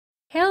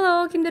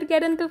Hello,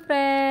 Kindergarten 2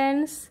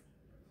 friends.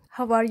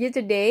 How are you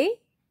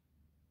today?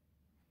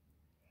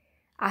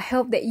 I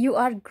hope that you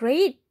are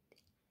great.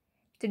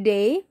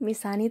 Today,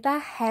 Miss Anita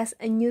has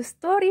a new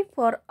story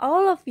for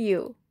all of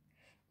you.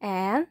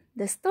 And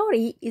the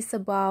story is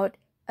about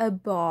a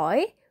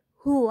boy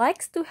who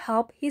likes to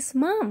help his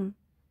mom.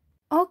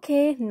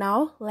 Okay,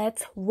 now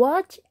let's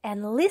watch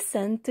and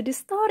listen to the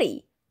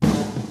story.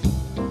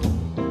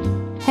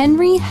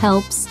 Henry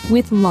Helps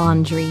with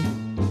Laundry.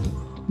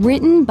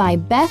 Written by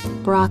Beth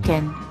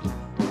Brocken.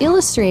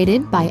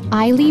 Illustrated by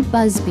Eiley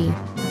Busby.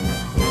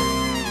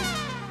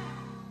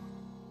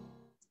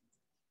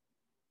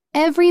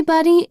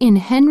 Everybody in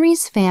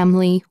Henry's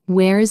family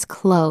wears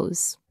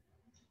clothes.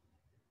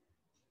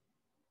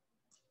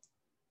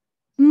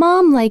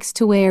 Mom likes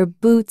to wear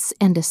boots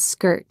and a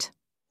skirt.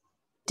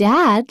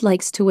 Dad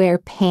likes to wear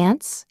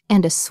pants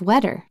and a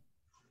sweater.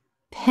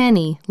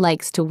 Penny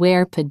likes to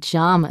wear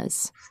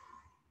pajamas.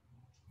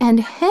 And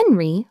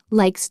Henry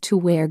likes to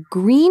wear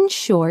green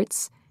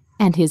shorts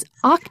and his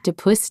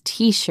octopus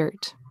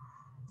t-shirt.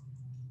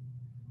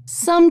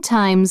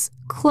 Sometimes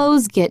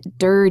clothes get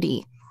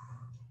dirty.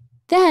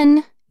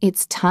 Then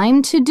it's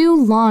time to do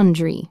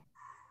laundry.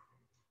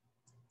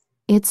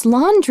 It's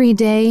laundry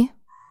day,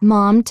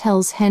 Mom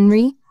tells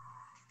Henry.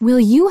 Will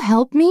you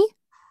help me?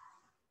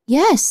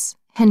 Yes,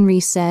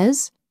 Henry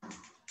says.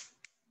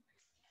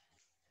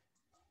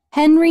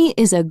 Henry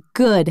is a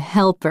good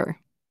helper.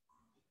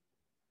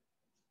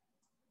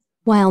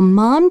 While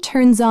Mom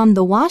turns on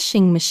the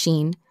washing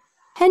machine,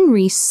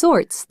 Henry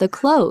sorts the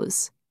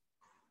clothes.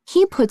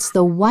 He puts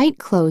the white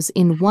clothes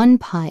in one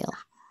pile.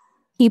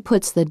 He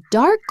puts the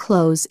dark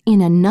clothes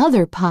in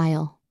another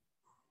pile.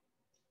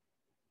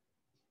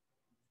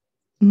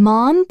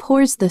 Mom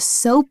pours the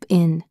soap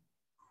in.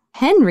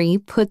 Henry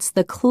puts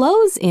the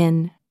clothes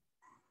in.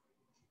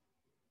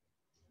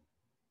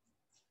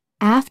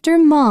 After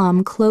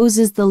Mom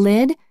closes the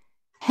lid,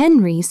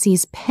 Henry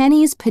sees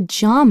Penny's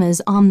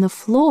pajamas on the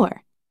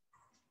floor.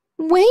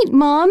 Wait,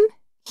 Mom,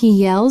 he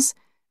yells.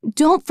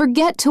 Don't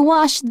forget to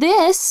wash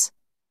this.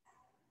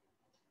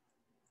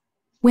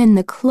 When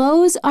the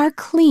clothes are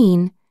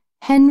clean,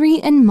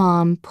 Henry and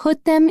Mom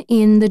put them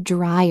in the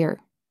dryer.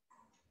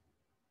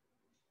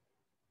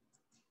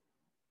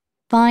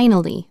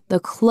 Finally, the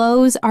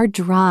clothes are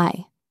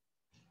dry.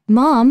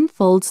 Mom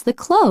folds the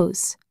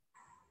clothes.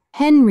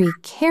 Henry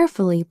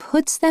carefully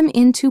puts them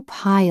into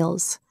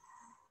piles.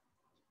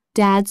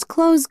 Dad's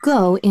clothes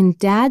go in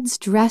Dad's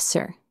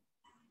dresser.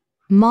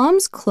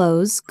 Mom's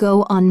clothes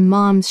go on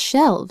Mom's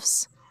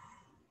shelves.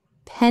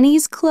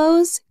 Penny's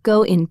clothes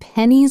go in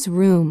Penny's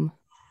room.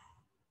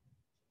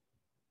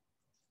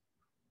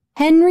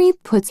 Henry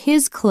puts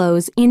his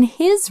clothes in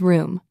his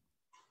room.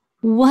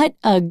 What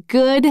a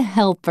good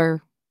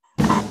helper!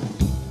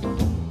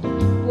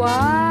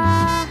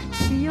 Wow,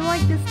 do you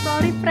like the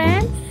story,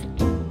 friends?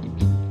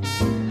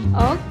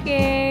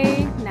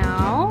 Okay,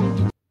 now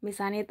Miss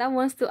Anita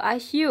wants to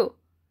ask you,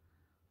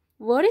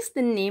 what is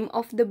the name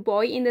of the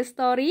boy in the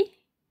story?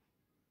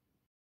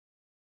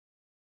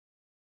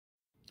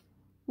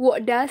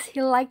 What does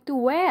he like to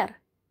wear?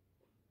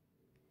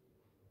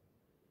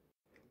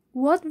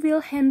 What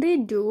will Henry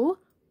do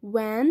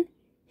when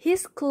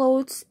his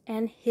clothes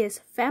and his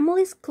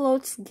family's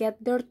clothes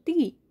get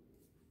dirty?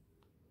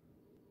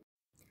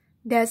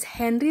 Does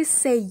Henry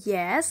say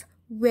yes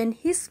when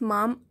his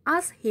mom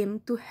asks him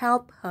to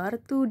help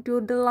her to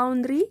do the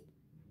laundry?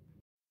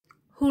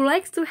 Who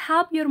likes to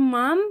help your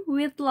mom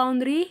with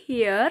laundry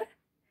here?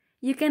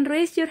 You can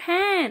raise your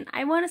hand.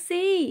 I want to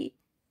see.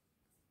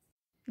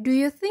 Do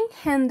you think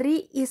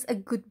Henry is a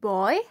good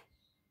boy?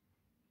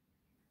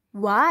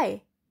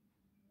 Why?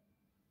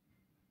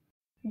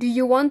 Do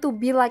you want to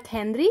be like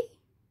Henry?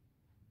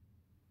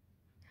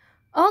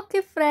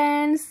 Okay,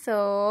 friends,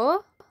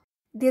 so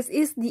this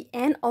is the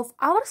end of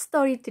our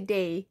story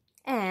today.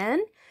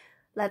 And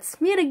let's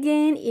meet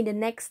again in the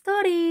next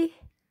story.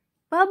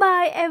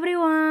 Bye-bye,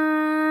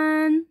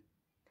 everyone.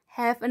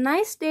 Have a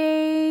nice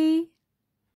day.